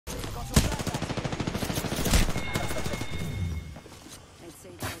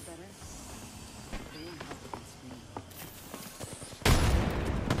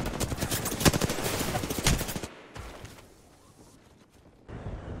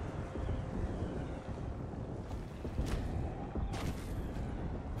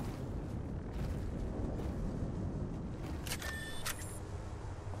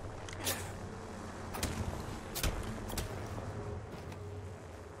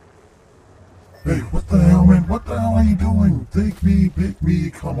Hey, what the hell, man? What the hell are you doing? Pick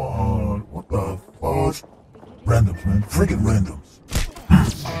me, come on. What the fudge? Randoms, man. Friggin' randoms.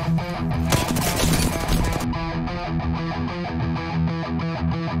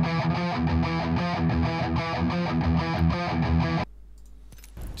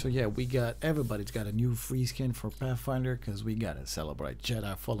 So yeah, everybody's got a new free skin for Pathfinder because we gotta celebrate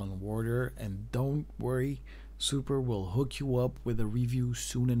Jedi Fallen Order, and don't worry, Super will hook you up with a review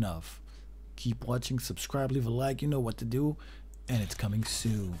soon enough. Keep watching, subscribe, leave a like, you know what to do, and it's coming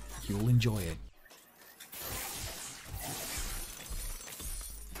soon. You'll enjoy it.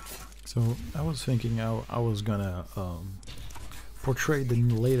 So I was thinking I was gonna portray the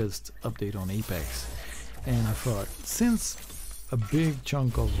latest update on Apex, and I thought since a big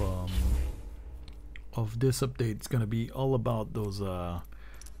chunk of this update is gonna be all about those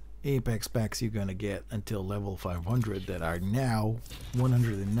Apex packs you're gonna get until level 500 that are now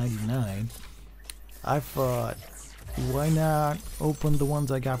 199. I thought, why not open the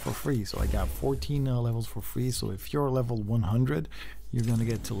ones I got for free? So I got 14 levels for free. So if you're level 100, you're gonna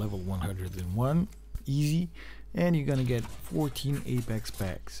get to level 101 easy, and you're gonna get 14 Apex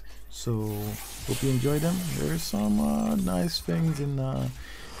packs. So hope you enjoy them. There's some nice things in the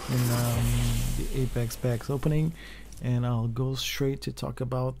Apex packs opening, and I'll go straight to talk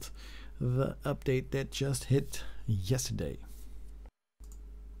about the update that just hit yesterday.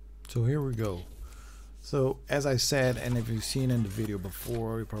 So here we go. So as I said, and if you've seen in the video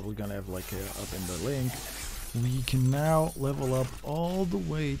before, you're probably gonna have like up in the link, we can now level up all the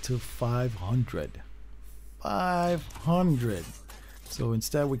way to 500. 500. So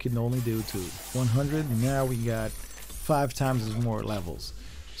instead we can only do to 100. Now we got 5 times as more levels.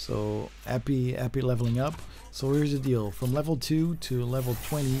 So happy leveling up. So here's the deal: from level 2 to level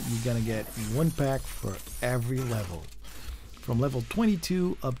 20, you're gonna get 1 pack for every level. From level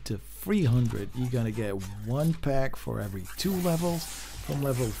 22 up to 300, you're gonna get 1 pack for every 2 levels. From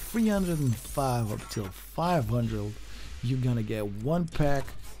level 305 up till 500, you're gonna get 1 pack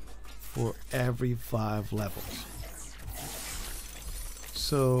for every 5 levels.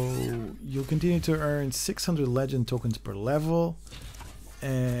 So you'll continue to earn 600 legend tokens per level,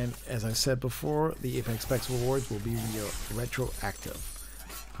 and as I said before, the Apex Packs rewards will be retroactive.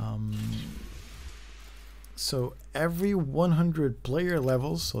 So every 100 player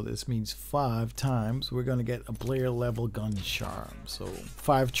levels, so this means 5 times, we're going to get a player level gun charm. So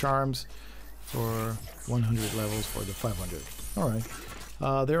 5 charms for 100 levels for the 500. Alright.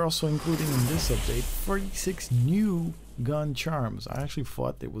 They're also including in this update 36 new gun charms. I actually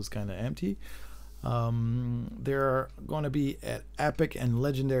thought it was kind of empty. They're going to be at epic and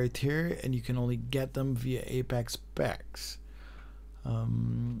legendary tier, and you can only get them via Apex packs.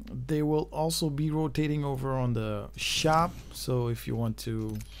 They will also be rotating over on the shop, so if you want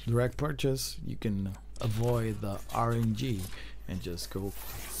to direct purchase, you can avoid the RNG and just go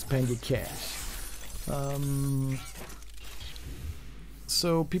spend your cash.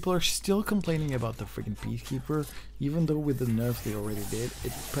 So people are still complaining about the freaking Peacekeeper, even though with the nerf they already did.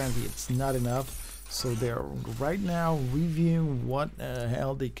 Apparently it's not enough, so they're right now reviewing what the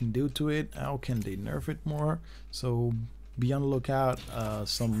hell they can do to it. How can they nerf it more? So be on the lookout.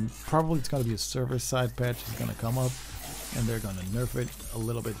 Probably it's going to be a server side patch is going to come up, and they're going to nerf it a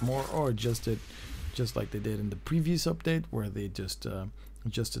little bit more, or adjust it just like they did in the previous update, where they just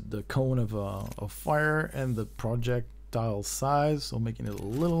adjusted the cone of fire and the projectile size, so making it a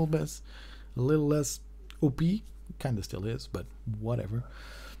little less OP. Kind of still is, but whatever.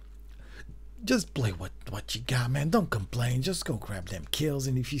 Just play what you got, man. Don't complain. Just go grab them kills,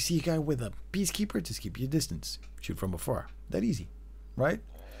 and if you see a guy with a Peacekeeper, just keep your distance. Shoot from afar. That easy, right?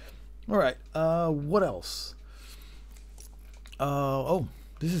 All right. What else? Oh,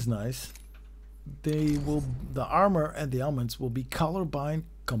 this is nice. The armor and the helmets will be colorblind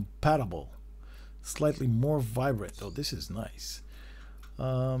compatible, slightly more vibrant. Oh, this is nice.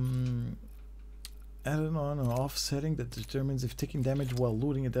 Added on an off setting that determines if taking damage while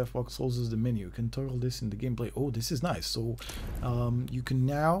looting a death box closes the menu. You can toggle this in the gameplay. Oh, this is nice. So you can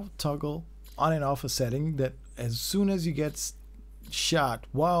now toggle on and off a setting that as soon as you get shot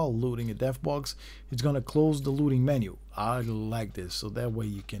while looting a death box, it's gonna close the looting menu. I like this, so that way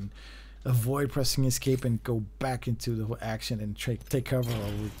you can avoid pressing escape and go back into the action and take cover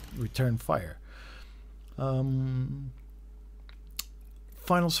or return fire. Final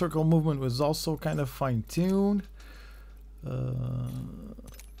circle movement was also kind of fine-tuned. No,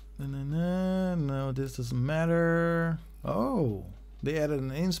 this doesn't matter. Oh, they added an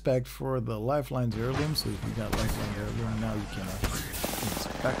inspect for the lifelines heirloom, so if you got lifeline heirloom now, you can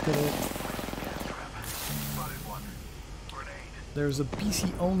inspect it. There's a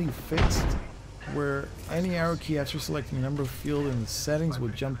PC only fixed where any arrow key after selecting a number field in the settings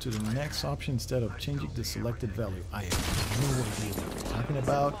would jump to the next option instead of changing the selected value. I have no idea what you're talking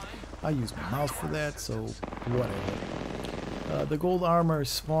about. I use my mouse for that, so whatever. The gold armor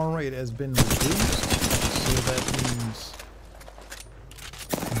spawn rate has been reduced, so that means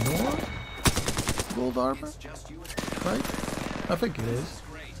more gold armor, right? I think it is.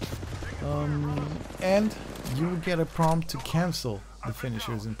 And you will get a prompt to cancel the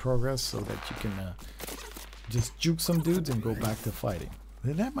finishers in progress so that you can just juke some dudes and go back to fighting.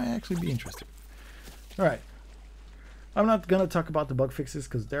 That might actually be interesting. Alright. I'm not gonna talk about the bug fixes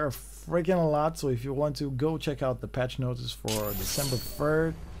because there are freaking a lot, so if you want to, go check out the patch notice for December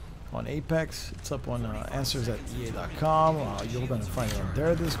 3rd on Apex. It's up on answers@ea.com. You're gonna find it on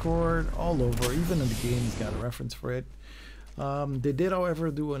their Discord, all over, even in the game it's got a reference for it. They did,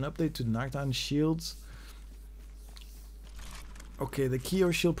 however, do an update to knockdown shields. Okay, the key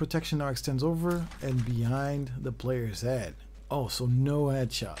or shield protection now extends over and behind the player's head. Oh, so no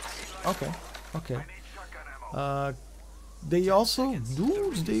headshots. Okay, okay. They also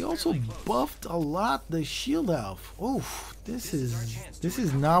buffed a lot the shield health. Oof, this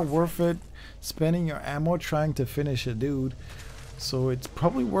is not worth it spending your ammo trying to finish a dude. So it's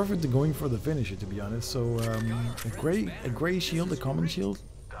probably worth it to going for the finisher, to be honest. So a gray shield, a common shield,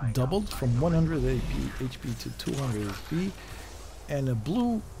 doubled from 100 HP to 200 HP, and a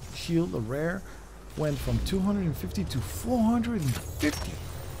blue shield, a rare, went from 250 to 450.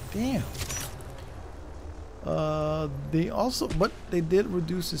 Damn. They did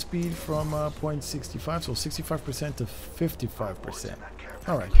reduce the speed from 0.65, so 65% to 55%.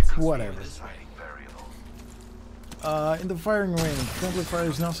 Alright, whatever. In the firing range, friendly fire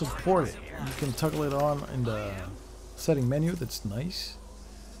is now supported. You can toggle it on in the setting menu. That's nice.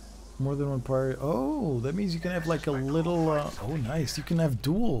 More than one party. Oh, that means you can have like a little. Oh, nice. You can have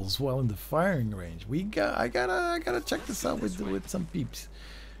duels while in the firing range. I gotta check this out with some peeps.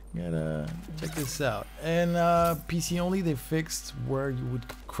 Gotta check this out. And PC only, they fixed where you would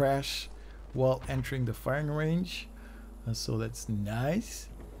crash while entering the firing range. So that's nice.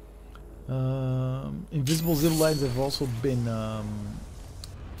 Invisible zip lines have also been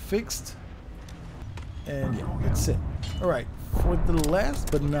fixed, and yeah, that's it. Alright, for the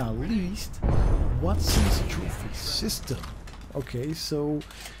last but not least, Watson's trophy system. Okay, so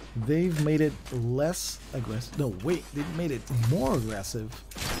they've made it less aggressive. No, wait, they've made it more aggressive.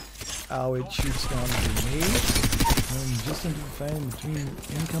 How it shoots down grenades and just interfering between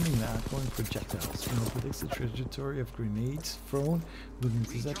incoming and outgoing projectiles. Predicts the trajectory of grenades thrown within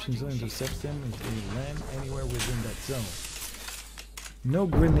interception zone, intercepts them if they land anywhere within that zone. No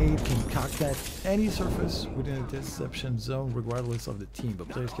grenade can cock at any surface within a interception zone regardless of the team, but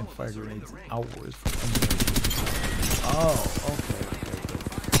players can fire grenades outwards from anywhere. Oh, okay.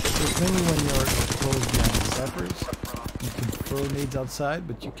 So it's mainly when you're close behind the steppers, you can throw nades outside,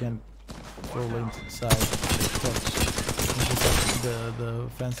 but you can't throw lanes inside touch the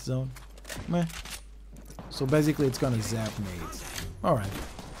fence zone. Meh. So basically it's gonna zap nades. Alright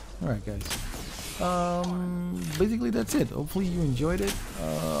guys. Basically that's it. Hopefully you enjoyed it.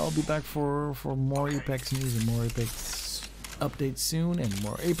 I'll be back for more Apex news and more Apex updates soon, and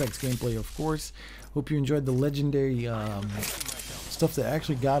more Apex gameplay, of course. Hope you enjoyed the legendary stuff that I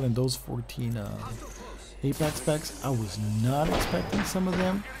actually got in those 14 Apex packs. I was not expecting some of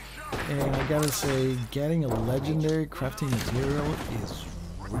them, and I gotta say, getting a legendary crafting material is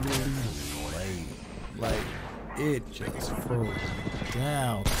really lame. Like, it just froze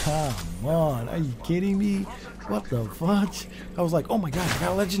down. Come on, are you kidding me? What the fudge? I was like, oh my god, I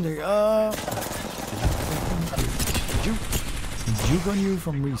got a legendary. Juke on you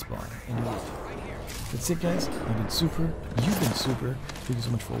from respawn. Anyway, that's it, guys. I've been super. You've been super. Thank you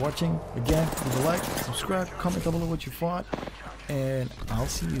so much for watching. Again, leave a like, subscribe, comment down below what you thought, and I'll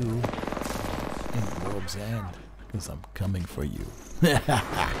see you in the world's end, because I'm coming for you.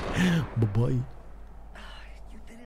 Bye-bye.